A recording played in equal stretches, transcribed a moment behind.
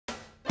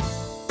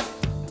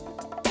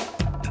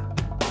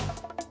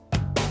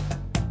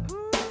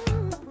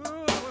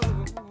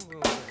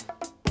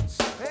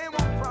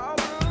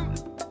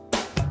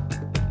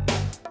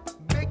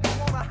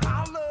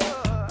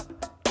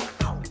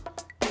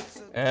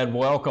and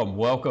welcome.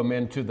 Welcome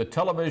into the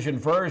television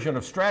version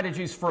of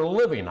Strategies for a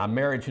Living. I'm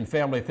marriage and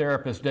family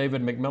therapist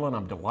David McMillan.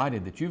 I'm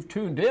delighted that you've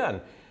tuned in.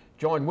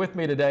 Join with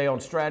me today on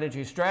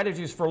Strategies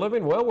for a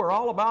Living. Well, we're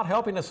all about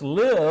helping us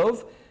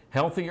live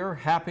healthier,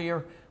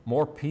 happier,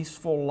 more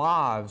peaceful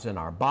lives in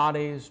our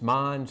bodies,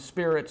 minds,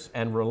 spirits,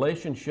 and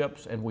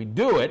relationships, and we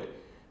do it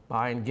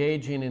by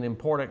engaging in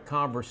important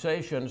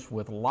conversations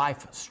with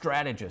life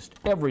strategists.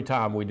 Every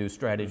time we do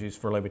Strategies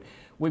for a Living,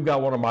 we've got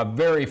one of my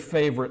very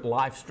favorite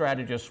life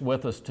strategists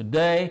with us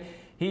today.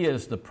 He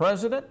is the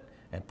president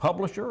and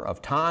publisher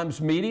of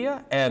Times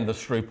Media and the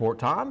Shreveport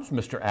Times,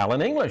 Mr.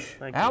 Alan English.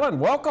 Alan,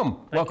 welcome.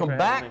 Welcome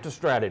back to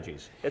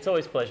Strategies. It's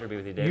always a pleasure to be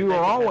with you, David. You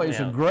are always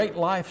a great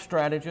life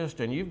strategist,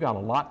 and you've got a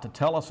lot to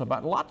tell us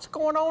about. Lots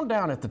going on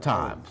down at the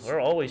Times.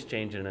 We're always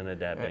changing and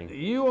adapting.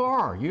 You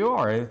are.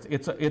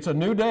 It's a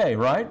new day,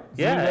 right?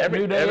 Yeah,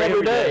 every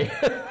day.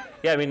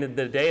 Yeah, I mean,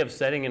 the day of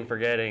setting and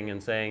forgetting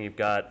and saying you've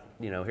got,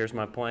 here's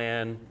my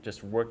plan,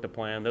 just work the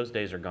plan, those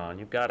days are gone.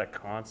 You've got to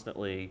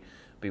constantly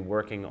be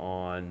working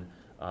on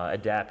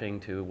adapting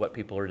to what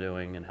people are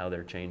doing and how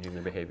they're changing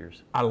their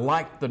behaviors. I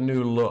like the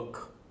new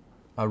look.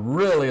 I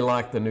really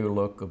like the new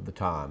look of the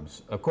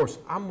Times. Of course,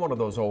 I'm one of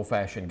those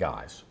old-fashioned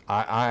guys.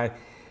 Now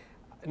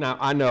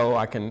I know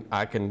I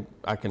can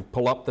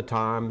pull up the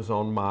Times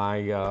on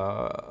my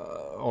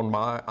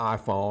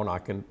iPhone. I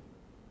can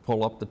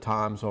pull up the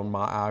Times on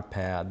my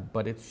iPad,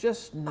 but it's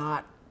just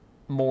not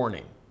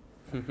morning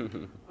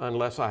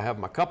unless I have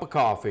my cup of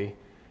coffee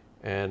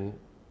and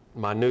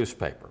my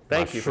newspaper.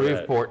 Thank you for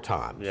Shreveport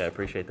Times. Yeah, I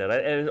appreciate that.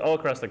 And all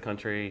across the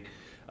country,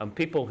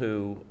 people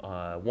who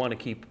want to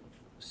keep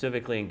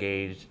civically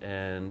engaged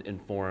and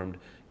informed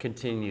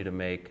continue to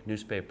make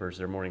newspapers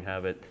their morning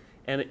habit.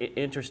 And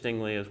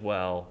interestingly as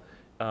well,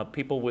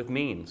 people with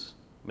means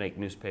make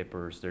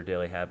newspapers their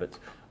daily habits.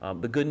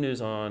 The good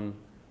news on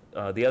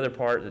the other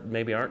part that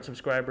maybe aren't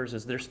subscribers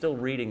is they're still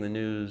reading the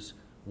news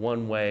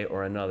one way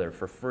or another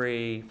for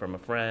free, from a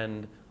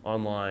friend,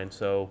 online.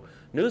 So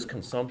news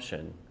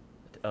consumption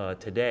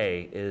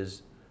today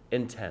is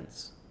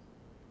intense.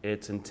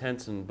 It's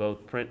intense in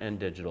both print and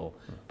digital.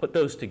 Put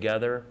those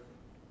together,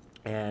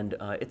 and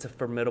it's a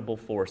formidable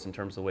force in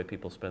terms of the way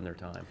people spend their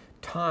time.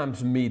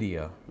 Times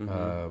Media,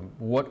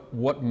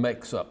 what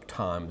makes up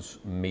Times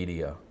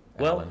Media,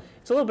 Well, Alan?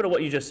 it's a little bit of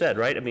what you just said,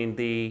 right? I mean,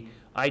 the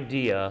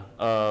idea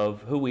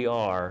of who we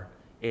are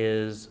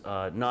is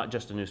not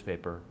just a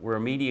newspaper. We're a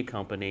media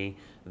company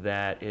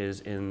that is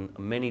in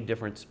many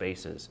different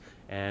spaces.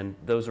 And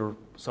those are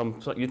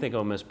some you think of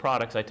them as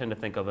products, I tend to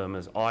think of them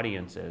as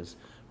audiences,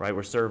 right?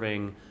 We're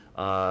serving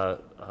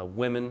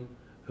women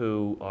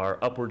who are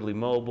upwardly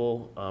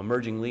mobile,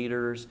 emerging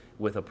leaders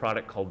with a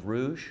product called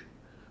Rouge.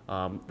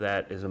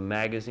 That is a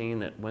magazine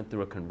that went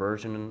through a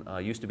conversion,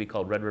 used to be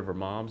called Red River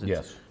Moms.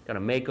 It's got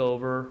a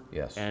makeover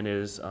and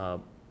is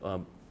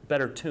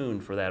better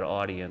tuned for that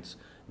audience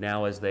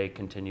now as they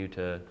continue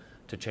to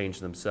change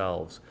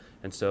themselves.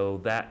 And so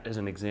that is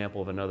an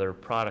example of another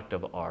product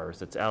of ours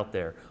that's out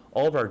there.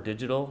 All of our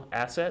digital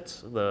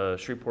assets, the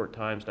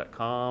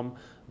ShreveportTimes.com,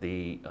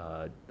 the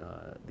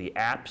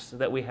apps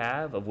that we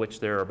have, of which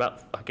there are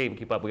about, I can't even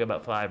keep up, we got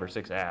about 5 or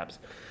 6 apps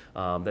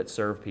that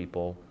serve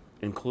people,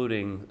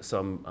 including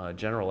some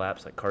general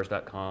apps like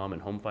Cars.com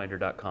and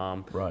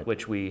HomeFinder.com,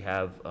 which we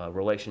have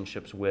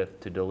relationships with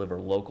to deliver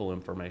local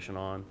information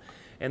on.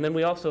 And then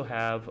we also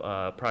have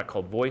a product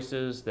called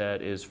Voices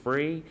that is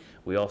free.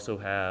 We also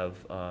have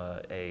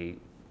a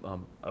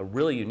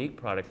really unique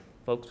product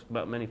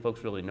many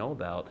folks really know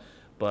about,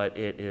 but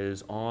it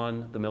is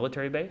on the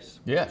military base.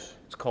 Yes.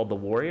 It's called The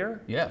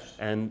Warrior. Yes.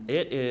 And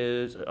it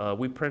is,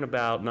 we print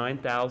about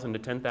 9,000 to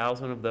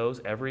 10,000 of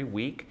those every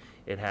week.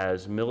 It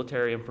has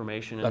military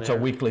information in there. That's a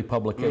weekly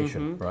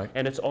publication, right?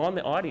 And it's on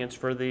the audience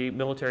for the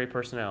military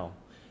personnel.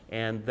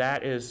 And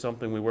that is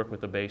something we work with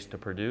the base to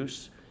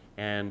produce.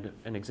 And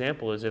an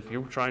example is if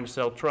you're trying to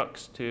sell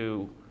trucks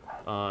to,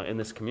 in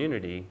this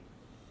community,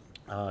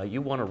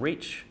 you want to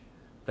reach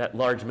that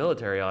large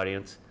military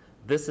audience.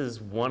 This is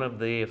one of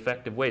the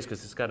effective ways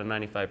because it's got a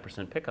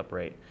 95% pickup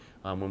rate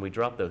when we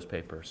drop those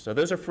papers. So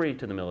those are free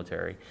to the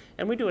military.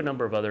 And we do a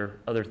number of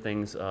other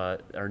things.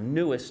 Our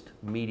newest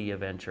media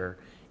venture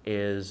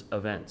is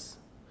events.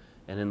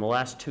 And in the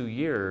last 2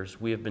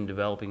 years, we have been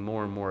developing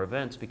more and more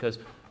events because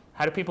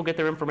how do people get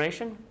their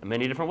information? In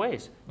many different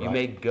ways. You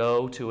may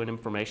go to an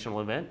informational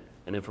event,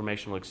 an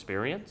informational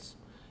experience,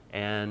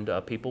 and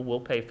people will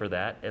pay for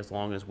that as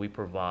long as we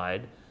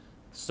provide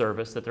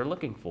service that they're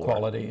looking for.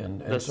 Quality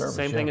and service. The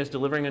same thing as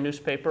delivering a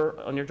newspaper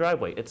on your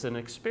driveway. It's an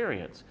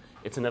experience.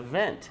 It's an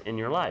event in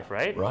your life,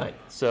 right? Right.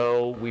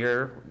 So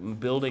we're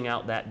building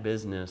out that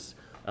business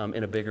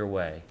in a bigger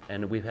way.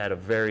 And we've had a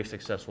very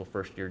successful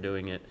first year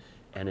doing it.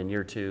 And in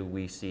year 2,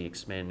 we see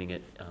expanding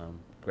it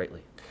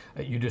greatly.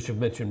 You just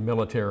mentioned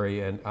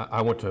military, and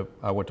I went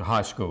to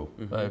high school,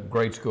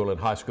 grade school and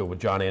high school with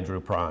John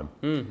Andrew Prime.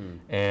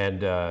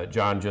 And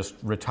John just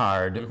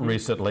retired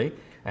recently.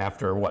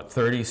 after what,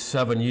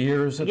 37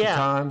 years at the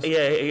Times? Yeah,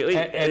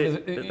 I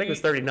think it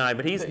was 39,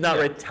 but he's not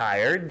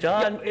retired.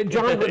 John,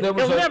 John, he'll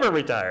never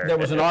retire. There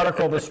was an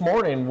article this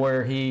morning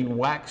where he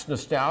waxed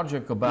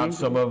nostalgic about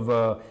some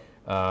of,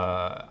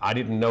 I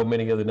didn't know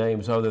many of the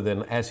names other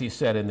than, as he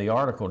said in the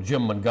article,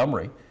 Jim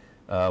Montgomery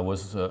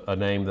was a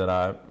name that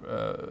I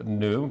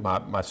knew.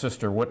 My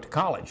sister went to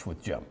college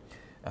with Jim,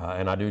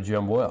 and I knew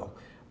Jim well.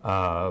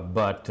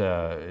 But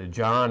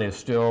John is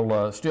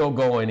still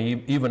going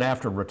even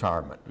after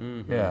retirement.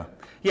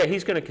 Yeah,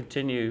 he's going to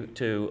continue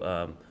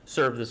to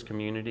serve this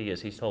community,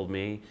 as he's told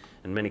me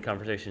in many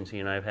conversations he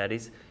and I have had.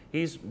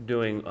 He's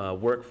doing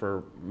work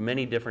for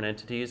many different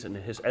entities, and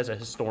as a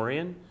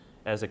historian,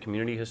 as a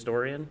community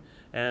historian.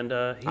 And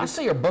I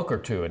see a book or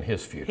two in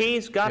his future.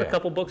 He's got a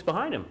couple books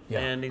behind him,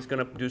 and he's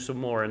going to do some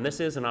more. And this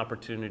is an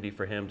opportunity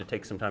for him to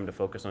take some time to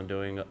focus on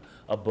doing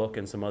a book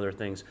and some other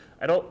things.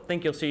 I don't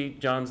think you'll see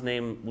John's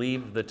name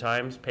leave the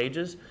Times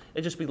pages.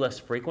 It'll just be less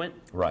frequent,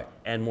 right,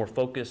 and more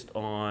focused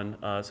on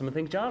some of the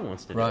things John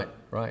wants to do.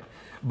 Right.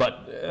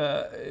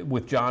 But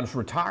with John's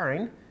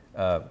retiring,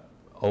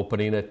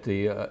 opening at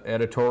the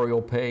editorial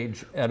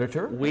page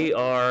editor. We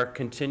are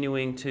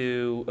continuing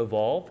to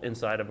evolve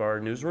inside of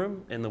our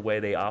newsroom in the way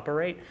they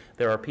operate.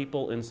 There are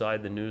people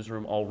inside the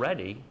newsroom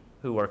already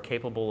who are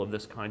capable of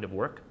this kind of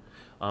work.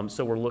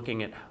 So we're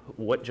looking at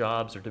what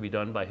jobs are to be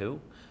done by who.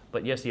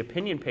 But yes, the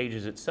opinion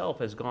pages itself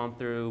has gone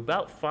through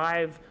about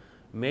 5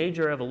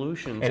 major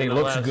evolutions. And it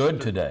looks good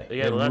today.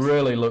 Yeah, it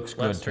really looks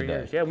good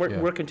today. Yeah,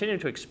 we're continuing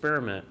to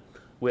experiment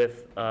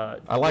with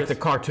I like the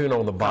cartoon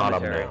on the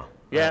bottom now.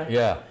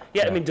 Yeah.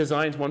 I mean,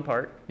 design's one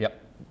part.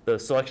 Yep. The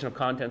selection of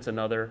content's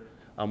another.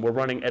 We're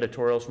running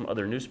editorials from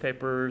other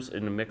newspapers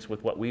in a mix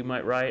with what we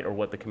might write or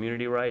what the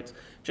community writes,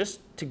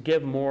 just to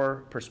give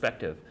more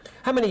perspective.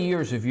 How many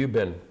years have you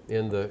been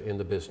in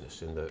the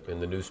business, in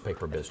the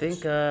newspaper business?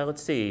 I think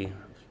let's see,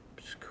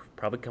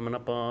 probably coming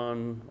up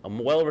on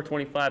well over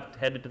 25,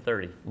 headed to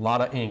 30. A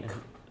lot of ink.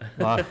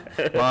 A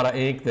lot of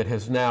ink that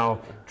has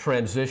now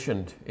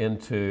transitioned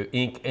into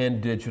ink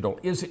and digital.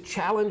 Is it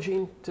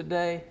challenging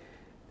today,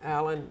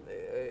 Alan?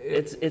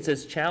 It's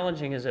as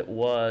challenging as it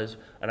was,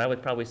 and I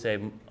would probably say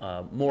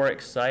more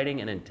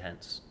exciting and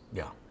intense.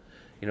 Yeah.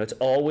 You know, it's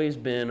always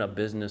been a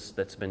business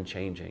that's been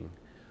changing.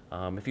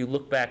 If you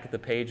look back at the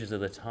pages of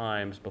the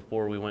Times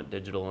before we went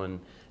digital, and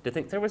to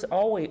think there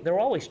were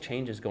always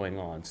changes going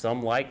on.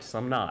 Some liked,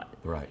 some not.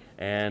 Right.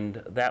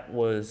 And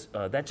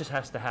that just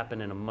has to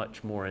happen in a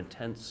much more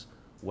intense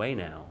way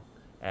now,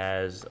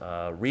 as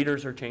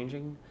readers are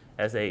changing,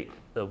 as the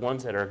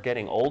ones that are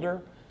getting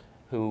older,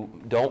 who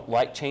don't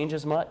like change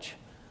as much,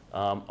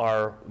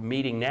 are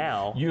meeting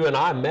now. You and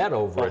I met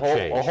over a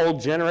change. A whole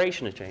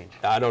generation of change.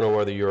 I don't know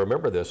whether you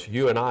remember this.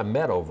 You and I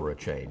met over a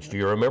change. Do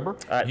you remember?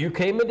 You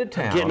came into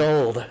town. Getting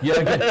old.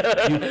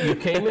 You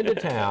came into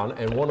town,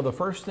 and one of the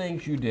first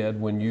things you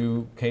did when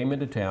you came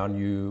into town,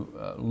 you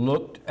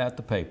looked at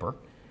the paper,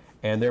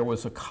 and there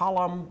was a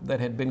column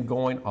that had been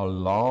going a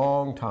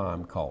long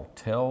time called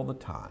Tell the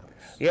Times.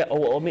 Yeah,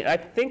 well, I mean, I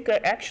think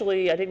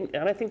actually, I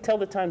think Tell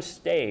the Times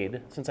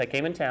stayed since I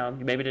came in town.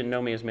 You maybe didn't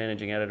know me as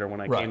managing editor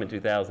when I came in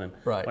 2000.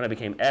 Right. When I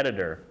became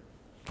editor.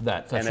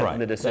 That's and right.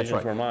 The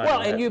decisions were mine.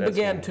 Well, and you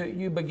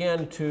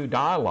began to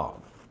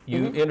dialogue.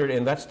 You entered,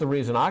 and that's the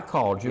reason I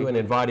called you and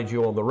invited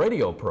you on the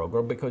radio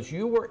program, because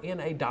you were in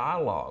a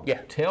dialogue.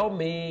 Yeah. Tell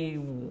me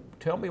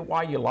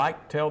why you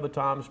like Tell the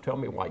Times. Tell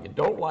me why you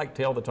don't like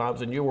Tell the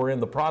Times. And you were in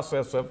the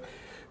process of,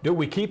 do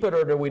we keep it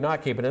or do we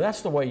not keep it? And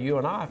that's the way you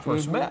and I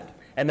first met.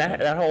 And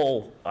that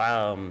whole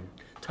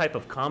type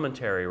of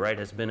commentary, right,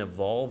 has been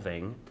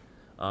evolving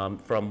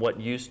from what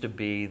used to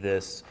be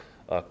this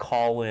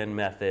call-in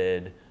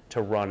method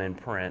to run in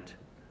print,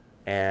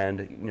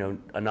 and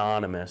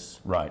anonymous.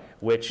 Right.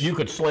 Which you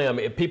could slam.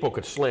 People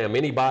could slam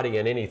anybody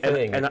and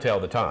anything and Tell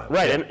the Times.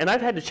 Right. Yeah. And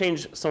I've had to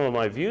change some of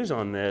my views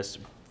on this,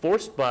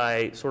 forced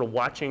by sort of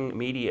watching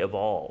media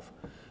evolve,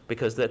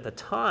 because at the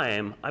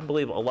time, I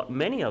believe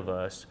many of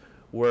us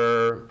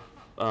were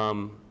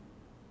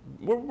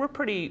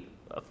pretty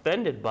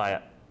offended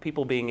by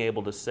people being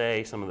able to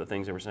say some of the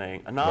things they were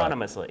saying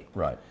anonymously.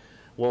 Right.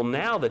 Well,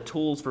 now the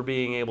tools for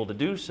being able to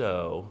do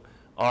so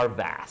are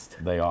vast.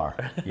 They are.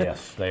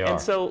 Yes, they are.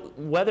 And so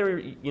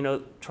whether,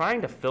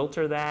 trying to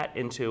filter that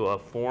into a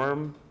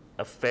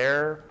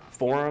fair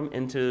forum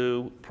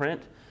into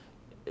print,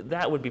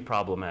 that would be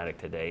problematic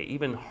today,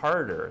 even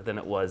harder than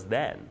it was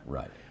then.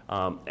 Right.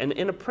 And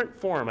in a print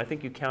forum, I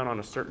think you count on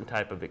a certain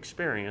type of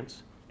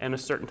experience and a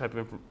certain type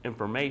of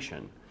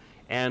information.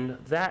 And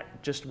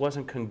that just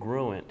wasn't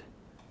congruent,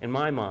 in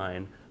my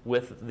mind,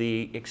 with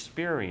the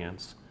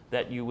experience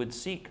that you would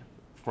seek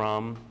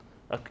from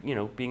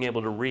being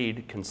able to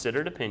read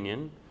considered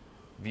opinion,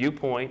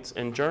 viewpoints,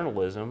 and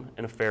journalism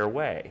in a fair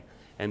way.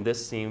 And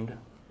this seemed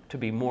to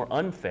be more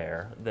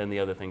unfair than the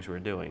other things we were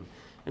doing.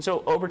 And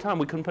so over time,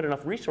 we couldn't put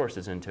enough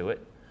resources into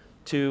it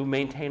to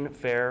maintain a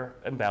fair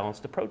and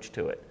balanced approach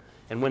to it.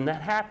 And when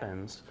that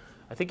happens,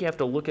 I think you have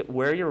to look at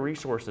where your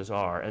resources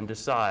are and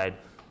decide,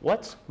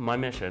 what's my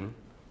mission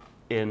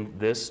in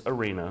this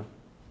arena,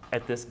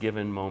 at this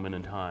given moment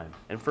in time.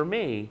 And for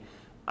me,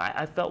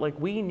 I felt like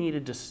we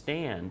needed to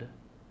stand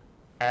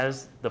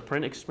as the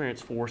print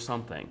experience for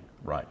something.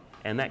 Right.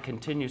 And that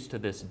continues to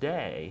this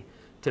day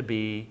to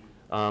be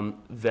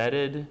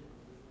vetted,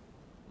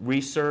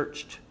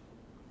 researched,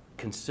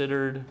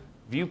 considered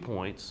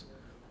viewpoints,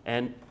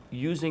 and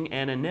using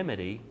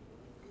anonymity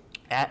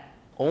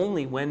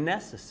only when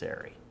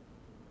necessary.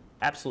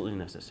 Absolutely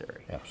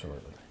necessary.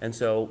 Absolutely. And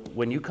so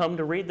when you come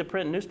to read the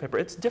print newspaper,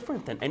 it's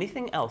different than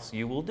anything else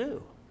you will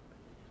do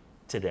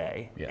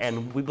today. Yes.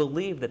 And we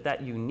believe that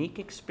that unique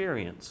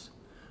experience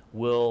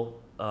will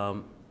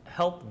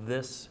help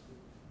this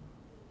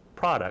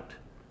product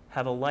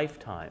have a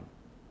lifetime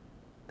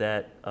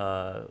that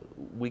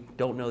we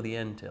don't know the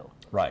end till.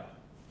 Right,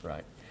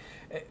 right.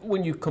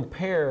 When you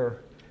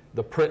compare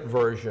the print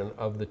version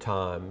of the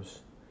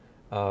Times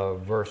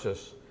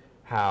versus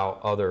how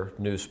other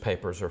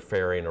newspapers are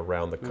faring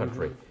around the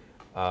country,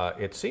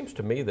 it seems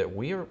to me that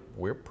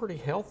we're pretty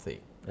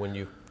healthy when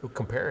you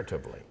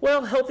comparatively.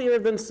 Well, healthier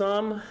than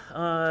some,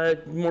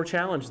 more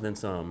challenged than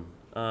some.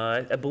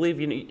 I believe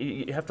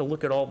you have to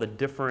look at all the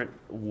different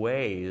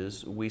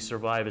ways we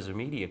survive as a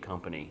media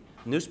company.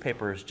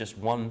 Newspaper is just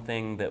one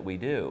thing that we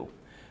do.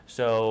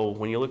 So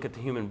when you look at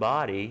the human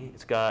body,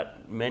 it's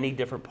got many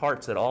different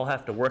parts that all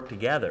have to work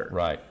together.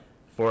 Right.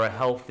 For a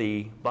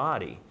healthy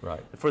body.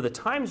 Right. For the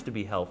Times to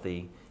be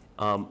healthy,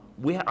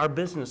 our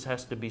business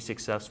has to be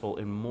successful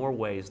in more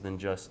ways than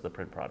just the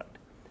print product.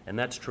 And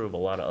that's true of a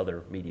lot of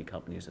other media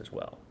companies as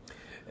well.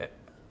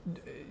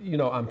 You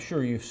know, I'm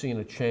sure you've seen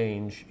a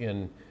change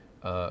in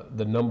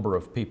the number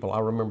of people. I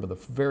remember the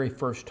very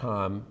first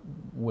time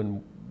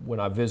when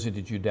I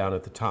visited you down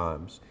at the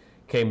Times,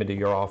 came into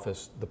your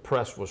office, the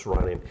press was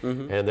running,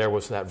 and there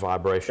was that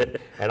vibration.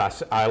 And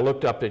I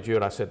looked up at you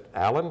and I said,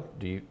 Alan,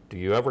 do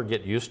you ever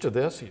get used to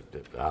this?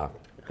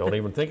 Don't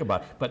even think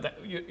about it.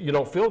 But you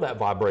don't feel that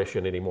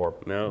vibration anymore.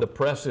 No. The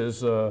press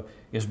is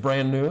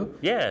brand new.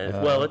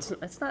 Yeah, well, it's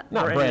not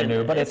brand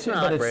new, but it's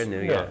not brand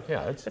new.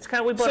 Yeah, it's kind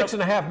of we bought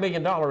 $6.5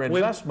 million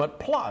investment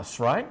plus,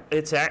 right?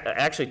 It's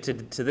actually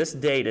to this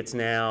date, it's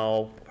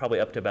now probably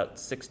up to about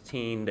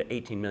 $16 to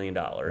 $18 million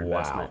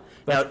investment. Wow,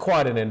 that's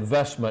quite an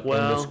investment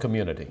in this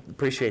community.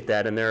 Appreciate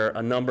that, and there are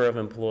a number of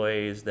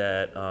employees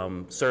that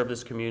serve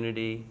this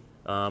community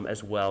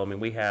as well. I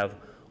mean, we have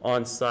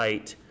on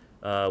site.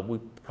 We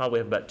probably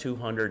have about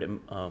 200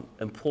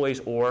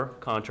 employees or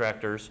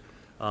contractors,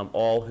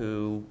 all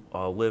who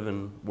live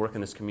and work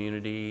in this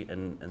community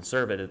and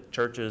serve it at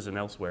churches and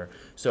elsewhere.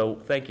 So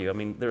thank you. I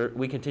mean,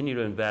 we continue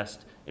to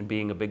invest in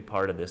being a big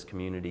part of this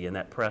community, and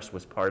that press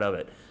was part of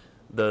it.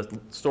 The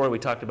story we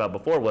talked about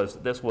before was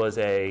this was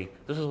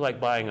like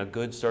buying a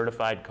good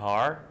certified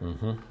car.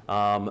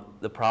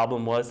 The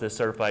problem was this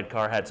certified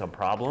car had some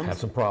problems. Had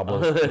some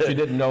problems that you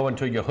didn't know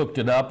until you hooked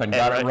it up and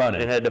got it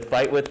running. And had to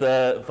fight with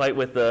the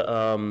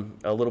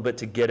a little bit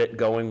to get it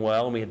going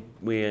well. And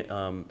we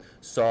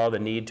saw the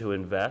need to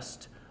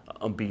invest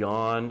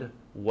beyond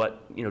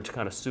what to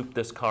kind of soup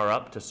this car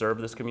up to serve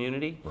this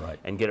community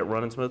and get it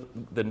running smooth.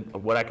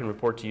 What I can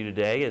report to you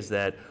today is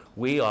that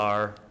we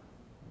are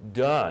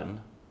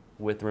done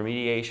with the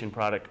remediation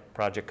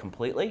project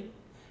completely.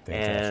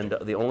 Fantastic.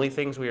 And the only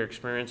things we are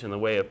experiencing in the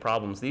way of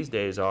problems these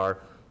days are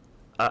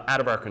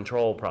out of our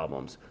control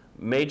problems.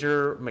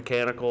 Major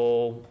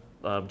mechanical,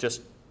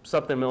 just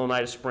something in the middle of the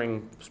night, a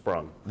spring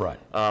sprung. Right.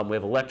 We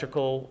have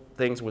electrical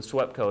things with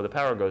SWEPCO, the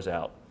power goes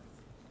out,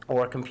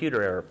 or a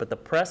computer error. But the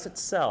press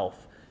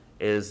itself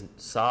is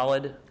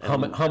solid.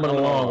 And humming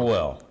along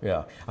well.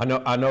 Yeah,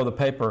 I know the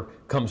paper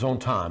comes on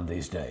time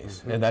these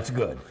days, and that's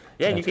good.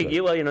 Yeah, and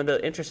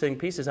the interesting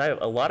piece is I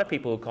have a lot of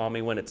people who call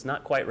me when it's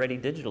not quite ready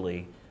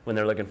digitally when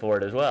they're looking for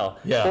it as well.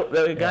 Yeah.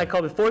 The guy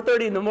called me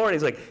 4:30 in the morning.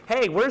 He's like,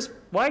 "Hey,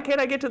 why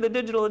can't I get to the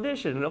digital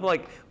edition?" And I'm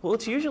like, "Well,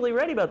 it's usually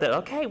ready about that."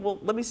 Okay, well,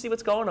 let me see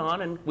what's going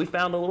on. And we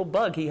found a little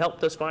bug. He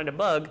helped us find a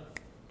bug,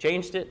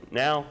 changed it.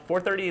 Now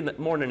 4:30 in the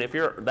morning. If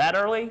you're that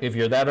early, it's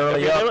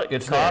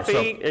coffee,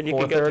 there. So and you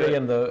can get to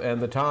it. and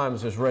the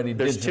Times is ready.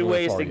 There's two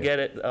ways to you. get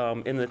it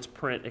in its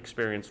print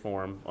experience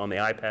form on the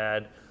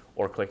iPad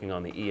or clicking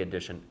on the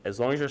e-edition. As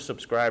long as you're a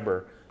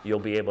subscriber, you'll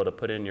be able to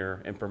put in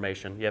your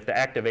information. You have to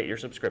activate your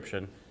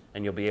subscription,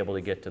 and you'll be able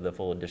to get to the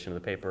full edition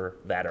of the paper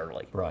that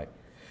early. Right.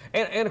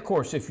 And of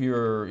course, if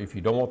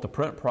you don't want the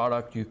print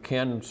product, you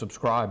can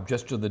subscribe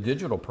just to the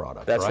digital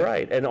product. That's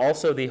right. And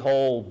also the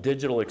whole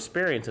digital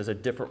experience is a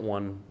different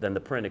one than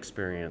the print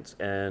experience.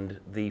 And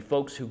the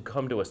folks who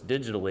come to us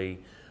digitally,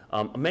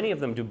 many of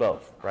them do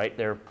both, right?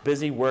 They're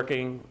busy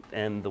working,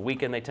 and the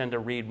weekend they tend to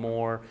read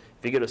more.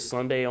 If you get a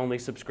Sunday-only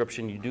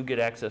subscription, you do get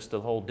access to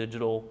the whole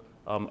digital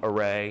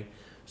array.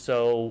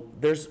 So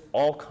there's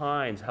all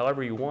kinds,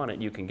 however you want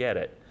it, you can get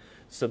it.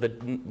 So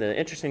the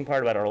interesting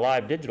part about our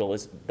live digital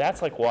is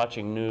that's like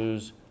watching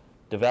news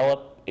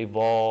develop,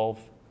 evolve,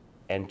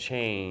 and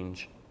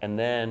change, and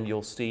then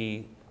you'll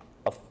see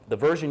the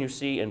version you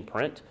see in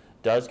print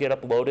does get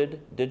uploaded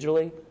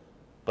digitally,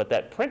 but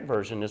that print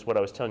version is what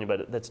I was telling you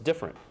about. That's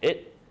different.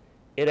 It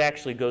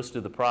actually goes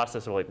through the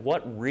process of like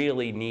what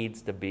really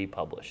needs to be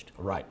published.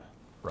 Right.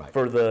 Right.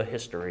 For the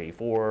history,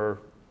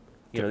 for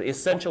You know,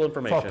 essential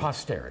information. For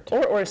posterity.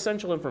 Or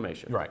essential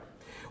information. Right.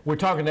 We're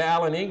talking to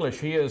Alan English.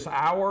 He is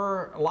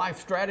our life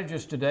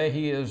strategist today.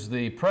 He is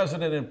the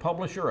president and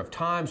publisher of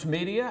Times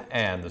Media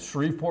and the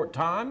Shreveport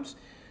Times.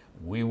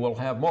 We will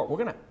have more.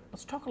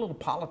 Let's talk a little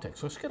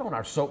politics. Let's get on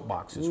our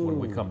soapboxes when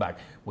we come back.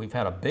 We've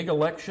had a big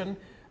election.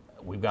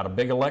 We've got a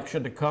big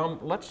election to come.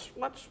 Let's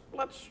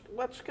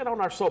get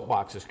on our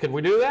soapboxes. Can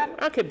we do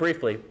that? Okay,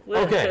 briefly.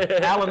 Okay.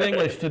 Alan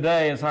English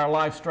today is our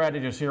life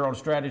strategist here on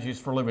Strategies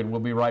for Living.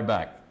 We'll be right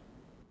back.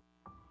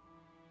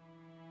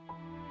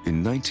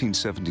 In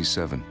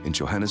 1977, in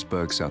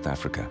Johannesburg, South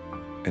Africa,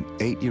 an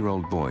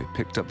 8-year-old boy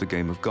picked up the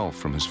game of golf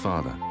from his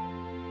father.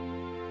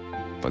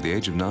 By the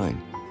age of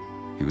 9,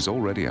 he was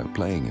already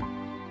outplaying him.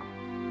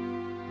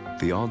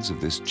 The odds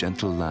of this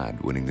gentle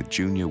lad winning the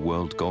Junior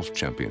World Golf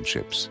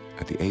Championships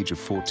at the age of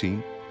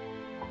 14,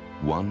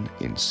 1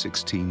 in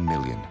 16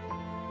 million.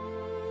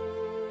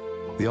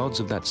 The odds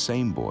of that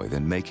same boy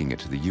then making it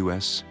to the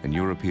US and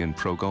European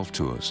Pro Golf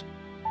Tours,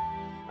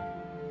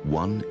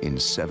 1 in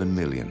 7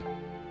 million.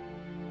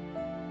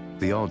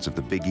 The odds of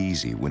the Big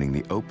Easy winning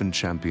the Open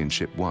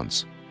Championship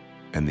once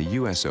and the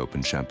US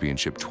Open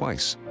Championship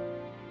twice,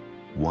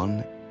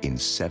 1 in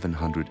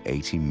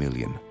 780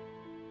 million.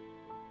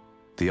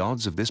 The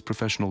odds of this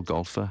professional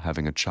golfer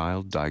having a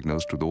child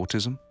diagnosed with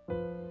autism,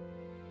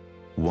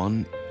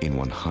 1 in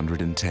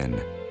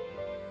 110.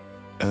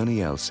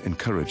 Ernie Els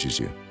encourages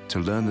you to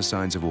learn the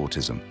signs of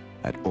autism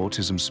at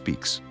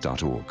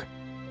autismspeaks.org.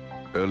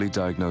 Early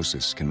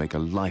diagnosis can make a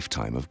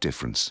lifetime of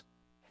difference.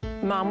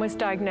 Mom was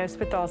diagnosed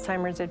with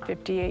Alzheimer's at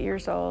 58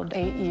 years old.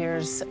 8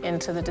 years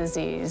into the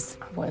disease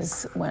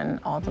was when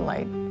all the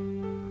light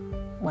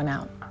went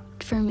out.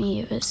 For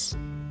me, it was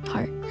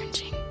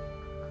heart-wrenching.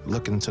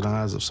 Looking into the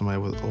eyes of somebody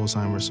with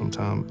Alzheimer's,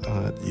 sometimes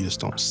you just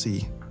don't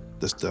see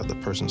the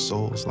person's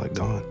soul is like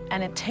gone.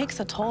 And it takes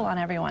a toll on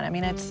everyone. I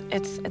mean, it's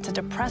a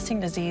depressing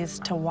disease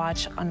to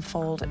watch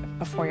unfold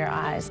before your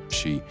eyes.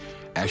 She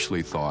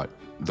actually thought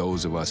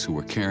those of us who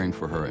were caring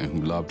for her and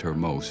who loved her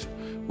most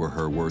were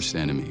her worst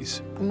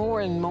enemies.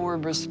 More and more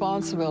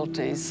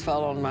responsibilities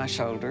fell on my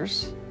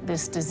shoulders.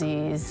 This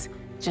disease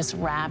just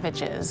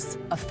ravages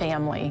a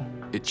family.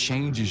 It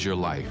changes your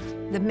life.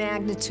 The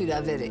magnitude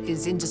of it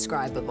is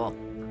indescribable.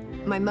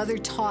 My mother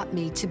taught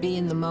me to be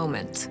in the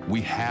moment.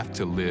 We have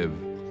to live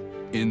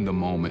in the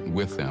moment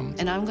with them.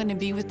 And I'm going to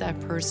be with that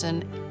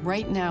person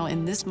right now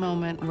in this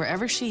moment,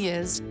 wherever she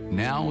is.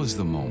 Now is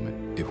the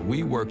moment. If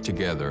we work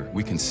together,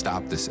 we can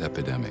stop this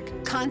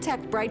epidemic.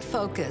 Contact Bright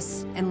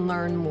Focus and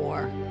learn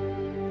more.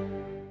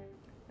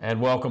 And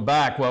welcome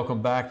back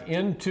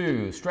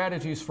into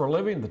Strategies for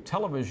Living, the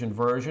television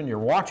version. You're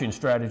watching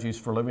Strategies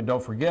for Living.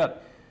 Don't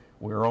forget,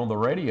 we're on the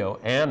radio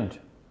and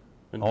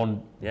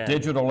on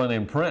digital and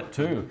in print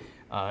too.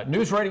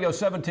 News Radio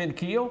 710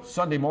 Keel,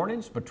 Sunday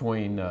mornings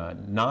between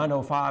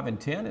 9:05 and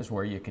 10 is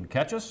where you can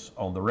catch us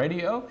on the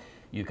radio.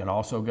 You can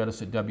also get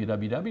us at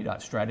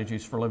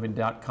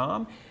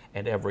www.strategiesforliving.com,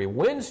 and every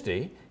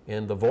Wednesday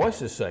in the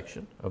Voices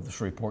section of the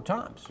Shreveport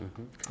Times.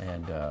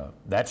 And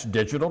that's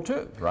digital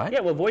too, right?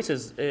 Yeah, well,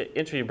 Voices,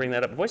 interesting you bring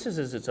that up. Voices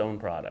is its own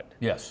product.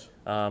 Yes.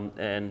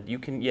 And you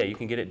can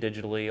get it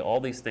digitally. All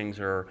these things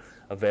are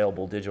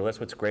available digital. That's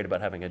what's great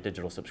about having a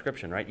digital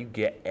subscription, right? You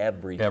get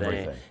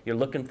everything. You're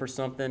looking for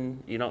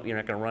something, you're not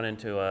going to run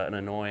into an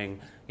annoying,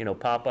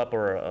 pop-up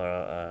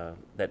or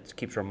that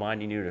keeps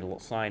reminding you to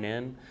sign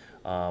in.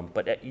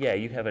 But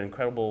you have an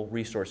incredible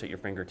resource at your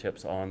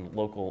fingertips on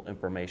local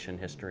information,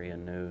 history,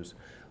 and news.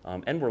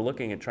 And we're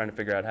looking at trying to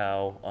figure out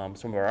how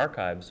some of our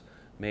archives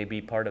may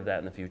be part of that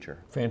in the future.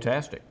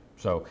 Fantastic.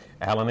 So,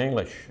 Alan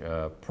English,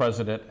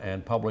 president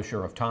and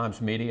publisher of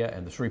Times Media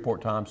and the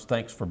Shreveport Times,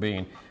 thanks for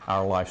being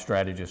our life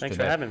strategist today.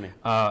 Thanks for having me.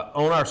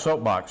 On our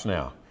soapbox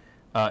now,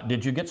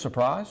 did you get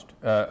surprised?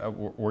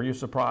 Were you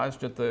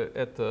surprised at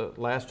the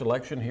last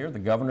election here, the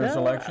governor's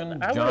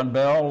election? John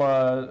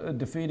Bell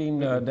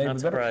defeating David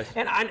Vitter?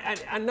 And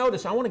I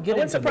noticed, I want to get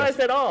into this. I wasn't surprised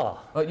at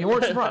all. You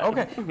weren't surprised?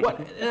 Okay.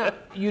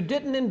 You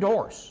didn't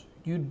endorse.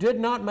 You did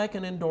not make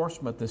an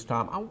endorsement this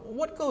time.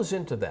 What goes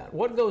into that?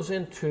 What goes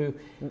into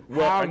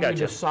how you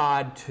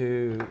decide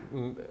to,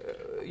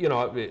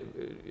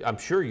 I'm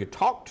sure you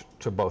talked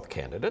to both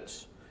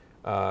candidates.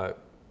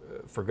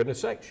 For goodness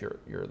sakes,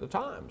 you're the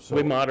Times. So,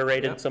 we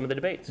moderated some of the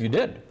debates. You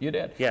did.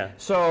 Yeah.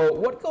 So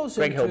what goes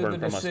into the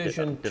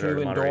decision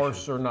to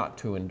endorse or not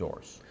to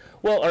endorse?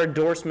 Well, our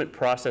endorsement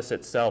process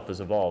itself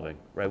is evolving,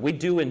 right? We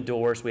do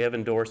endorse. We have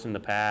endorsed in the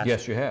past.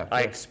 Yes, you have.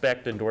 I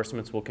expect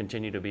endorsements will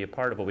continue to be a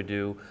part of what we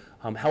do.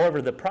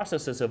 However, the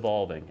process is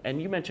evolving.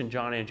 And you mentioned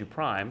John Andrew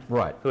Prime,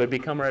 right, who had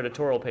become our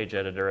editorial page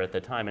editor at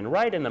the time. And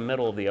right in the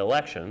middle of the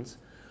elections,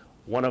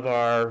 one of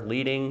our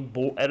leading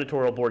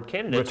editorial board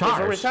candidates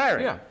was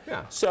retiring.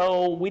 Yeah.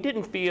 So we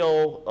didn't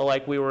feel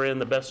like we were in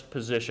the best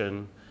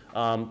position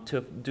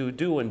to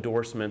do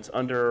endorsements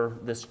under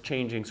this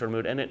changing sort of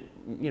mood, and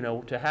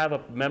to have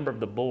a member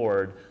of the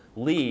board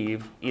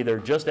leave either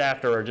just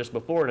after or just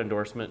before an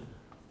endorsement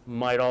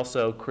might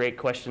also create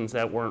questions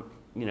that weren't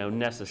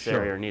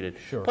necessary or needed.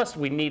 Sure. Plus,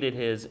 we needed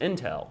his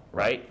intel,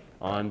 right?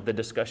 on the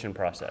discussion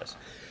process.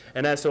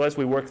 And as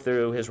we worked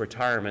through his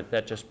retirement,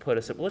 that just put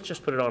us, let's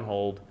just put it on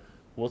hold.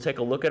 We'll take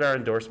a look at our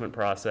endorsement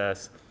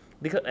process.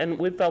 And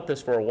we've felt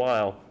this for a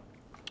while,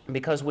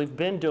 because we've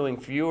been doing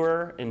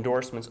fewer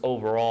endorsements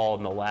overall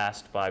in the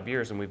last 5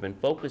 years, and we've been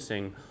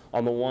focusing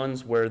on the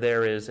ones where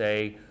there is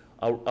a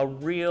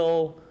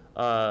real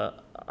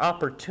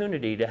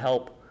opportunity to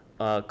help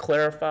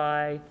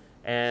clarify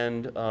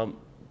and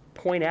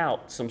point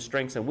out some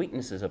strengths and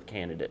weaknesses of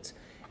candidates.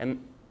 And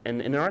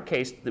in our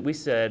case, we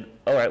said,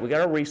 all right, we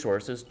got our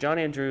resources, John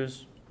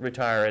Andrews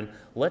retiring,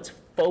 let's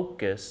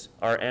focus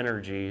our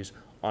energies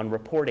on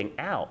reporting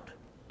out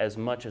as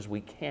much as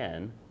we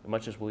can, as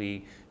much as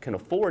we can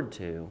afford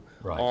to,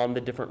 on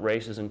the different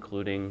races,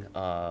 including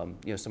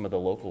some of the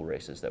local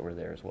races that were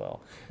there as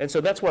well. And so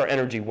that's where our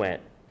energy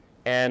went.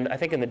 And I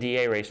think in the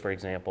DA race, for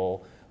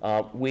example,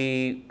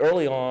 we,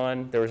 early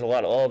on, there was a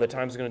lot of, oh, the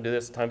Times is going to do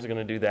this, the Times is going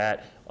to do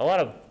that. A lot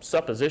of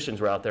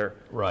suppositions were out there.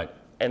 Right.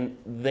 And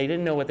they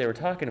didn't know what they were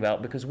talking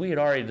about, because we had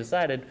already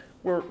decided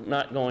we're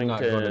not going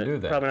to do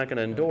that. Probably not going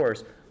to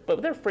endorse.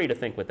 But they're free to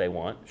think what they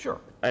want. Sure.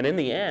 And in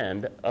the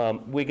end,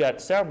 we got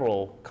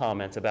several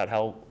comments about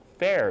how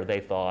fair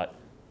they thought,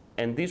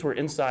 and these were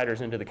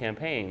insiders into the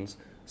campaigns,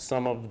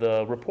 some of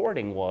the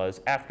reporting was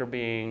after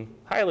being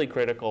highly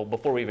critical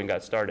before we even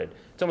got started.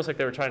 It's almost like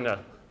they were trying to,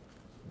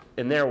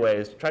 in their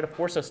ways, try to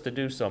force us to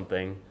do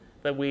something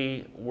that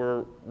we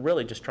were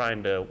really just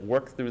trying to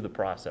work through the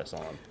process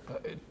on.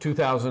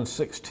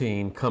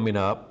 2016 coming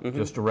up,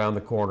 just around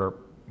the corner,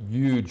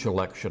 huge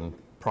election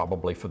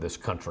probably for this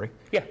country.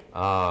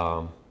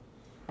 Yeah.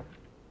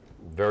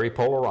 Very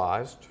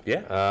polarized.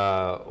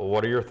 Yeah.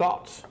 What are your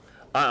thoughts?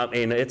 I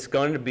mean, it's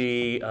going to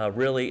be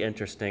really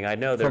interesting. I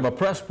know from a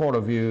press point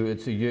of view,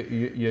 it's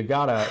you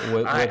gotta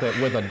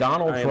with a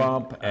Donald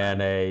Trump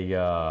and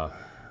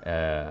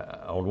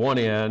on one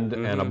end,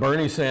 and a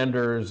Bernie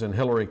Sanders and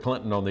Hillary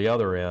Clinton on the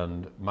other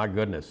end. My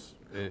goodness,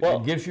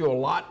 it gives you a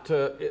lot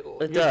to.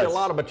 It gives you a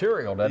lot of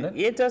material, doesn't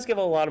it? It does give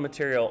a lot of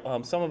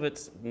material. Some of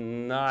it's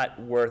not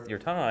worth your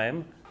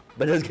time,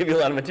 but it does give you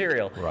a lot of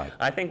material. Right.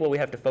 I think what we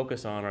have to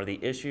focus on are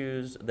the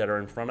issues that are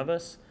in front of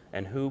us,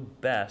 and who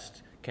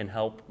best can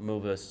help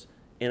move us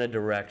in a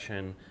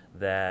direction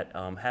that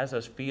has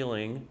us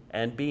feeling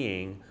and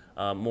being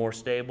more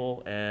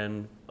stable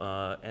and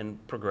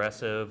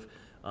progressive.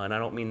 And I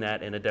don't mean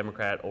that in a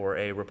Democrat or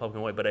a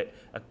Republican way, but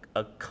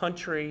a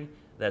country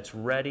that's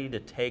ready to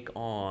take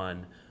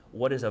on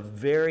what is a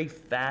very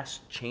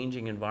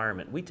fast-changing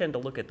environment. We tend to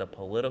look at the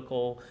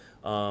political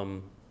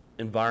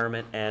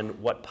environment and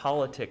what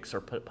politics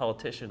or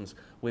politicians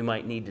we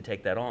might need to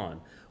take that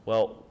on.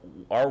 Well,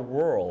 our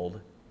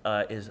world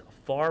is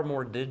far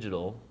more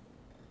digital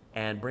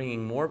and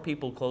bringing more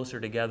people closer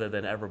together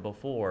than ever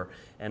before.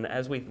 And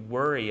as we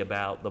worry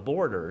about the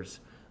borders,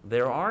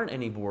 there aren't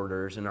any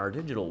borders in our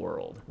digital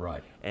world.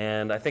 Right.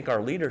 And I think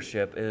our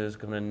leadership is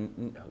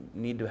going to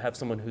need to have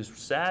someone who's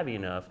savvy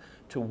enough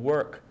to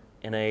work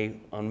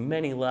on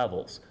many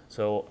levels.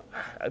 So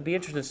I'd be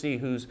interested to see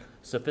who's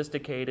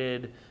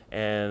sophisticated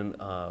and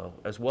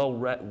as well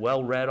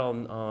read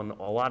on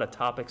a lot of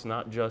topics,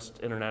 not just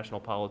international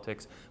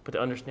politics, but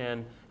to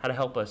understand how to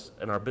help us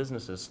and our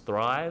businesses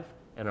thrive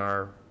and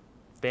our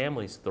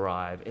families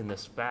thrive in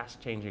this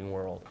fast-changing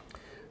world.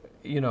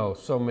 You know,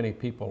 so many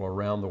people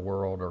around the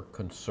world are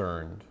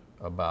concerned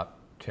about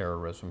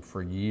terrorism.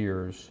 For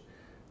years,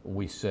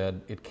 we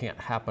said it can't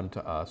happen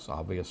to us.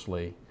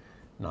 Obviously,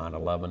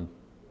 9/11,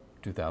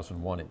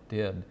 2001, it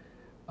did.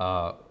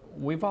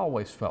 We've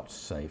always felt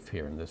safe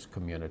here in this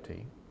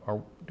community.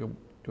 Or do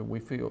we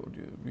feel?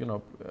 You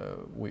know,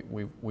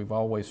 we've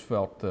always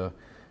felt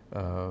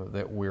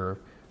that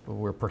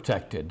we're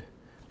protected.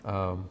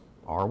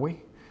 Are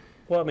we?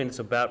 Well, I mean, it's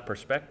about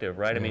perspective,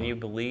 right? Yeah. I mean, you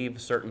believe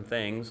certain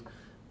things.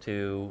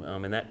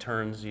 And that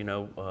turns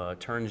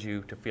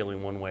you to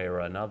feeling one way or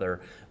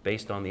another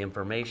based on the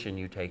information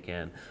you take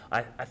in.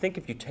 I think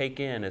if you take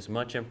in as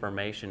much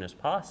information as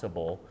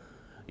possible,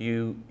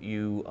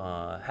 you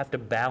have to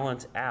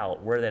balance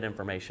out where that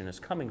information is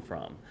coming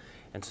from.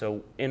 And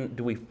so,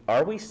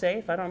 are we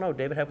safe? I don't know,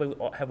 David.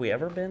 Have we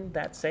ever been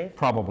that safe?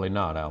 Probably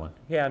not, Alan.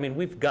 Yeah, I mean,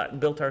 we've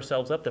built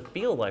ourselves up to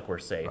feel like we're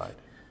safe, right.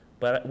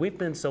 But we've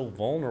been so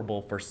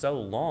vulnerable for so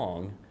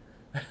long.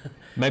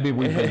 Maybe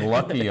we've been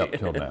lucky up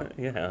till now.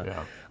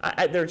 Yeah.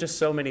 There are just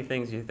so many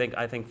things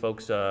I think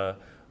folks,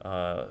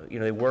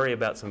 they worry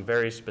about some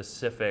very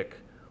specific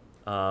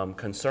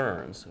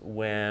concerns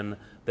when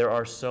there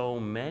are so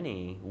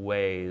many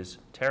ways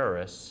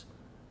terrorists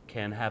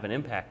can have an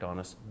impact on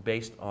us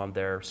based on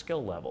their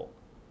skill level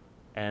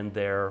and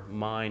their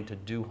mind to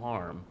do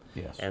harm.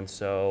 Yes. And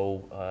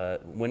so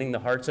winning the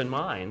hearts and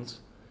minds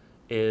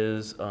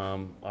is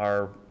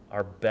our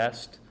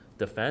best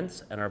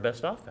defense and our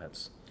best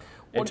offense.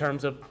 In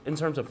terms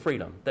of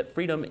freedom, that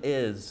freedom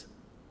is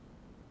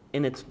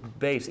in its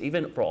base,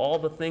 even for all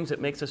the things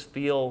that makes us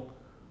feel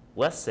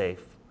less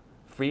safe,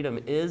 freedom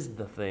is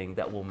the thing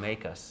that will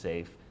make us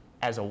safe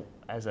as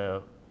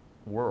a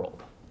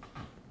world.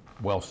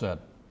 Well said.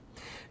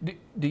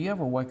 Do you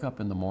ever wake up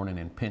in the morning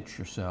and pinch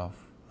yourself?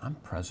 I'm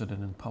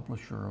president and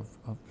publisher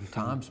of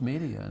Times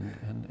Media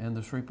and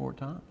the Shreveport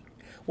Times.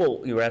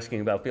 Well, you were asking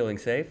about feeling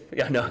safe?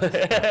 Yeah, no.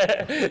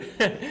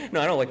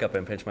 No, I don't wake up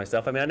and pinch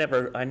myself. I mean,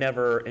 I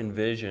never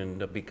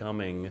envisioned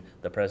becoming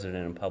the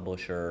president and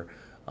publisher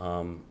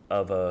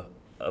of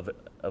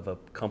a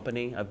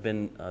company. I've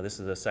been, this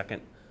is the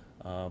second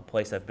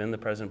place I've been the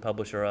president and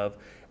publisher of.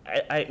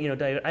 You know,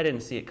 David, I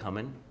didn't see it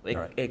coming.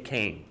 It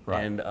came.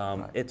 Right. And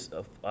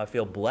I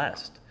feel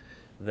blessed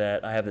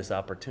that I have this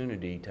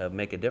opportunity to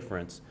make a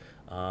difference.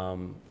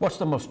 What's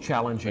the most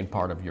challenging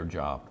part of your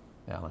job,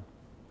 Alan?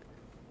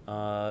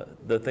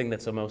 The thing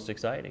that's the most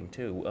exciting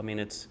too. I mean,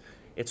 it's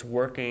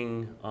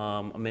working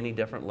on many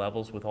different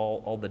levels with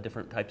all the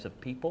different types of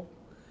people,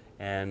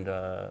 and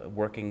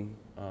working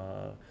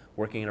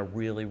in a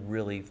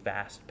really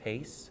fast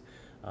pace,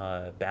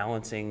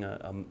 balancing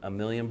a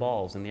million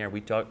balls in the air. We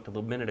talked a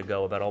little minute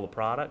ago about all the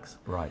products.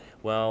 Right.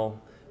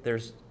 Well,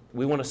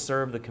 we want to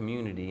serve the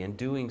community, and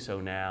doing so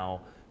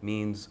now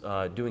means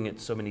doing it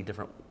so many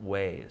different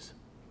ways.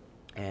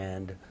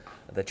 And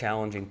the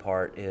challenging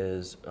part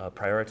is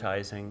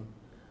prioritizing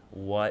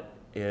what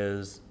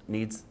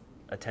needs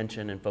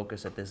attention and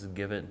focus at this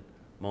given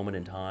moment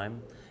in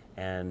time,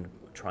 and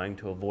trying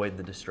to avoid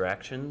the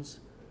distractions,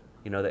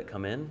 you know, that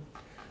come in.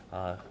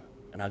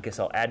 And I guess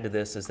I'll add to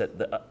this is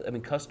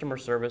that customer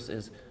service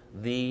is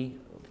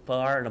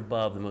far and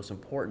above the most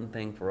important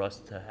thing for us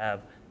to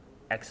have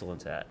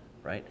excellence at.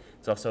 Right?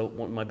 It's also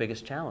one of my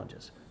biggest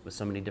challenges with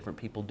so many different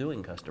people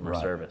doing customer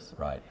service.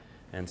 Right.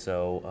 And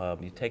so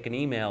you take an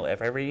email,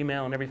 if every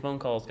email and every phone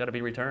call has got to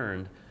be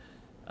returned.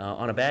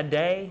 On a bad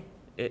day,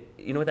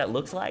 you know what that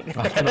looks like?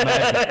 I can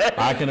imagine.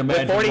 I can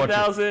imagine. With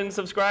 40,000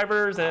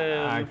 subscribers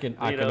and I can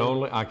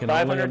only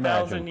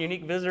 500,000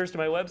 unique visitors to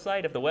my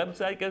website, if the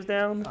website goes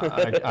down.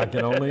 I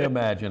can only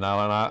imagine,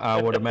 Alan. I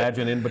would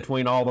imagine in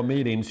between all the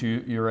meetings,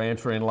 you're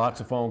answering lots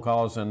of phone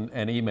calls and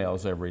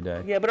emails every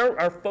day. Yeah, but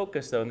our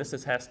focus, though, and this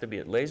has to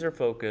be laser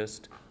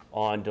focused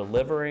on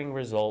delivering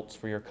results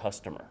for your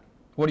customer.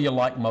 What do you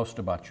like most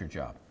about your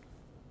job?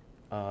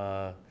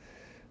 I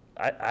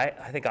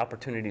think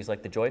opportunities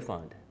like the Joy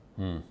Fund.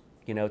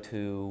 You know,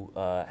 to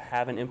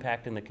have an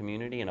impact in the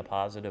community in a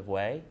positive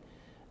way.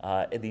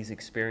 These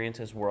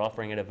experiences we're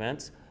offering at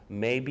events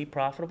may be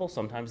profitable,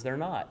 sometimes they're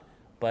not.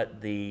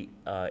 But the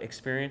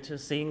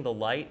experiences, seeing the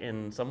light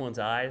in someone's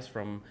eyes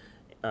from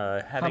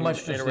having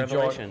a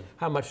revelation.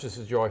 How much does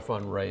the Joy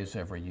Fund raise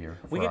every year?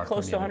 We get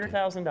close to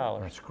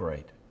 $100,000. That's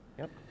great.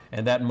 Yep.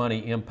 And that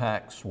money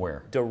impacts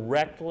where?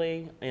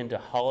 Directly into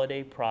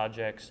holiday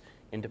projects,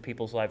 into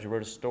people's lives. I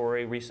wrote a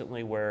story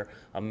recently where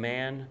a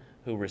man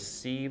who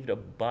received a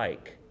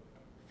bike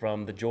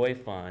from the Joy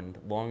Fund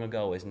long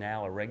ago is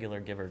now a regular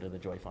giver to the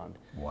Joy Fund.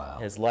 Wow.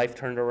 His life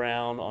turned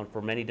around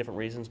for many different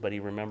reasons, but he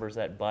remembers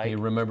that bike. He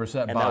remembers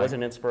that bike. And that was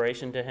an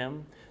inspiration to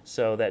him.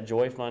 So that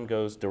Joy Fund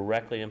goes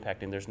directly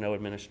impacting. There's no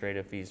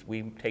administrative fees.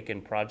 We take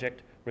in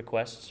project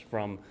requests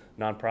from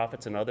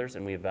nonprofits and others,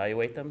 and we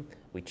evaluate them.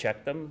 We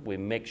check them. We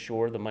make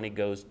sure the money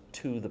goes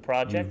to the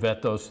project. You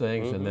vet those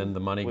things, and then the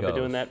money goes. We've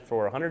been doing that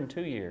for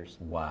 102 years.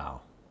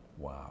 Wow.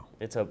 Wow.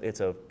 It's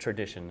a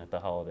tradition at the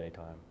holiday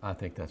time. I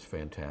think that's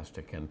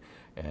fantastic.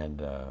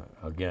 And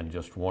again,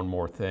 just one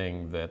more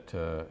thing that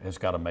has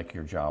got to make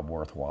your job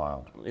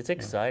worthwhile. It's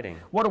exciting.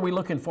 What are we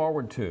looking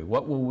forward to?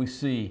 What will we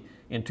see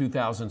in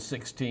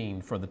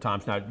 2016 for the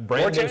Times? Now,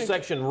 brand new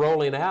section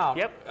rolling out.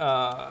 Yep.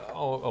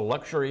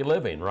 Luxury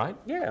living, right?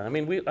 Yeah. I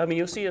mean,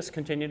 you'll see us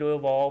continue to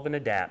evolve and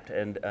adapt.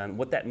 And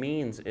what that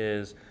means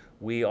is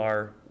we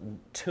are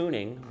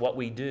tuning what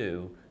we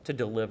do to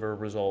deliver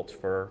results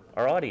for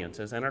our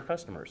audiences and our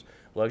customers.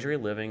 Luxury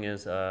living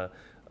is an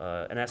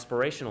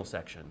aspirational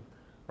section,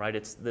 right?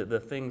 It's the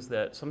things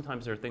that,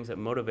 sometimes there are things that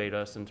motivate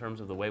us in terms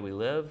of the way we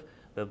live,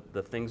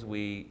 the things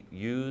we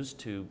use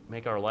to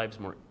make our lives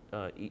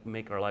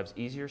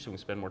easier so we can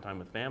spend more time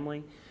with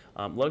family.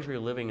 Luxury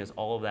living is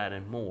all of that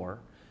and more.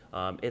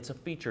 It's a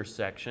feature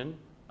section.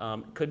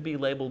 Could be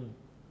labeled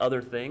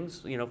other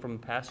things, you know, from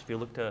the past, if you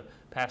look to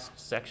past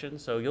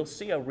sections. So you'll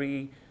see a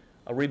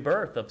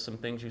rebirth of some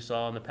things you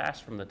saw in the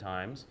past from the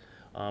Times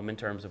in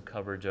terms of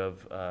coverage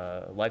of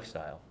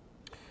lifestyle.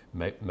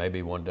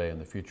 Maybe one day in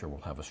the future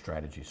we'll have a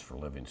strategies for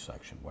living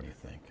section. What do you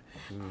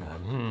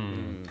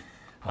think?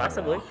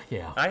 Possibly.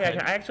 Yeah. I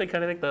actually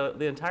kind of think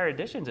the entire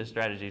edition's a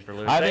strategies for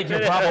living. I think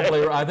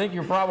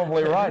you're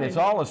probably right. It's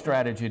all a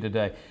strategy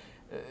today.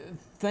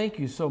 Thank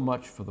you so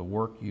much for the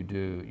work you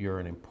do. You're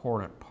an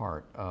important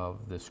part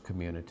of this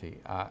community.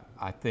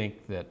 I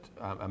think that,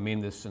 I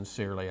mean this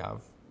sincerely,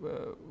 I've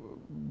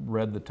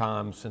read the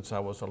Times since I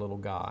was a little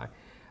guy.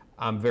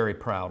 I'm very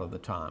proud of the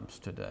Times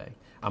today.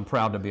 I'm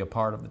proud to be a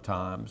part of the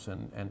Times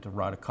and to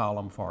write a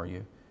column for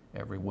you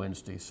every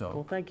Wednesday. So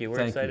well, thank you. We're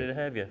excited to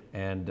have you.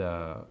 And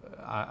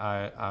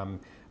I'm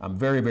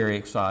very, very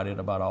excited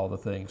about all the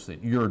things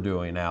that you're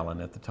doing, Alan,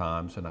 at the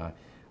Times, and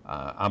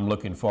I'm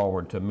looking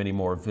forward to many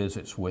more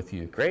visits with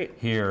you. Great.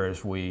 Here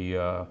as we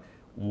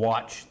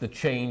watch the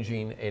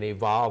changing and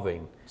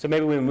evolving. So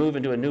maybe when we move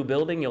into a new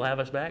building, you'll have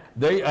us back?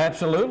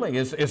 Absolutely.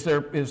 Is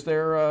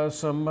there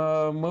some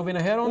moving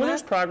ahead on that?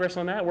 There's progress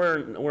on that.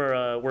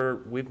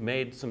 We've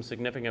made some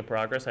significant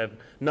progress. I have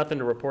nothing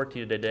to report to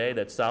you today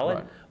that's solid,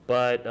 Right.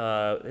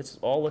 but it's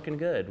all looking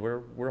good.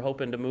 We're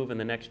hoping to move in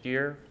the next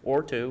year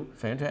or two.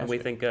 Fantastic. And we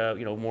think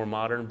more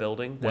modern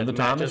building When the that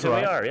time matches is who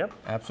right. we are. Yep.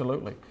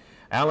 Absolutely.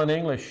 Alan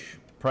English,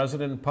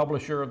 president and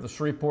publisher of the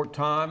Shreveport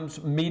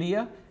Times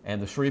Media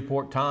and the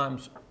Shreveport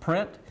Times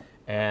Print,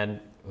 and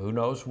who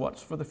knows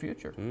what's for the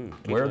future,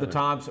 where the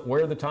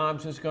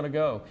Times is going to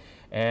go.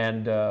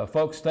 And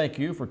folks, thank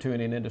you for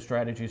tuning into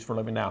Strategies for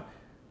Living. Now,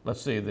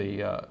 let's see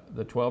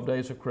the 12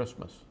 days of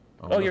Christmas.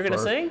 You're going to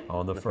sing?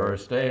 On the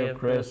first day of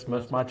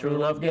Christmas, my true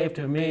love gave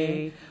to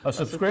me a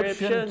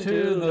subscription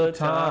to the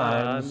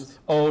Times.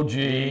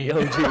 OG.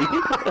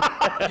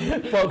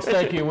 Folks,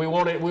 thank you. We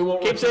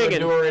won't Keep singing.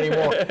 endure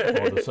anymore.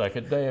 On the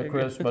second day of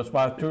Christmas,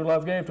 my true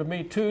love gave to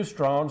me 2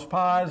 Strawn's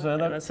pies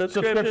and a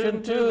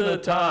subscription to the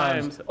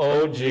Times.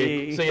 OG.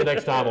 See you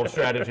next time on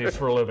Strategies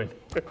for a Living.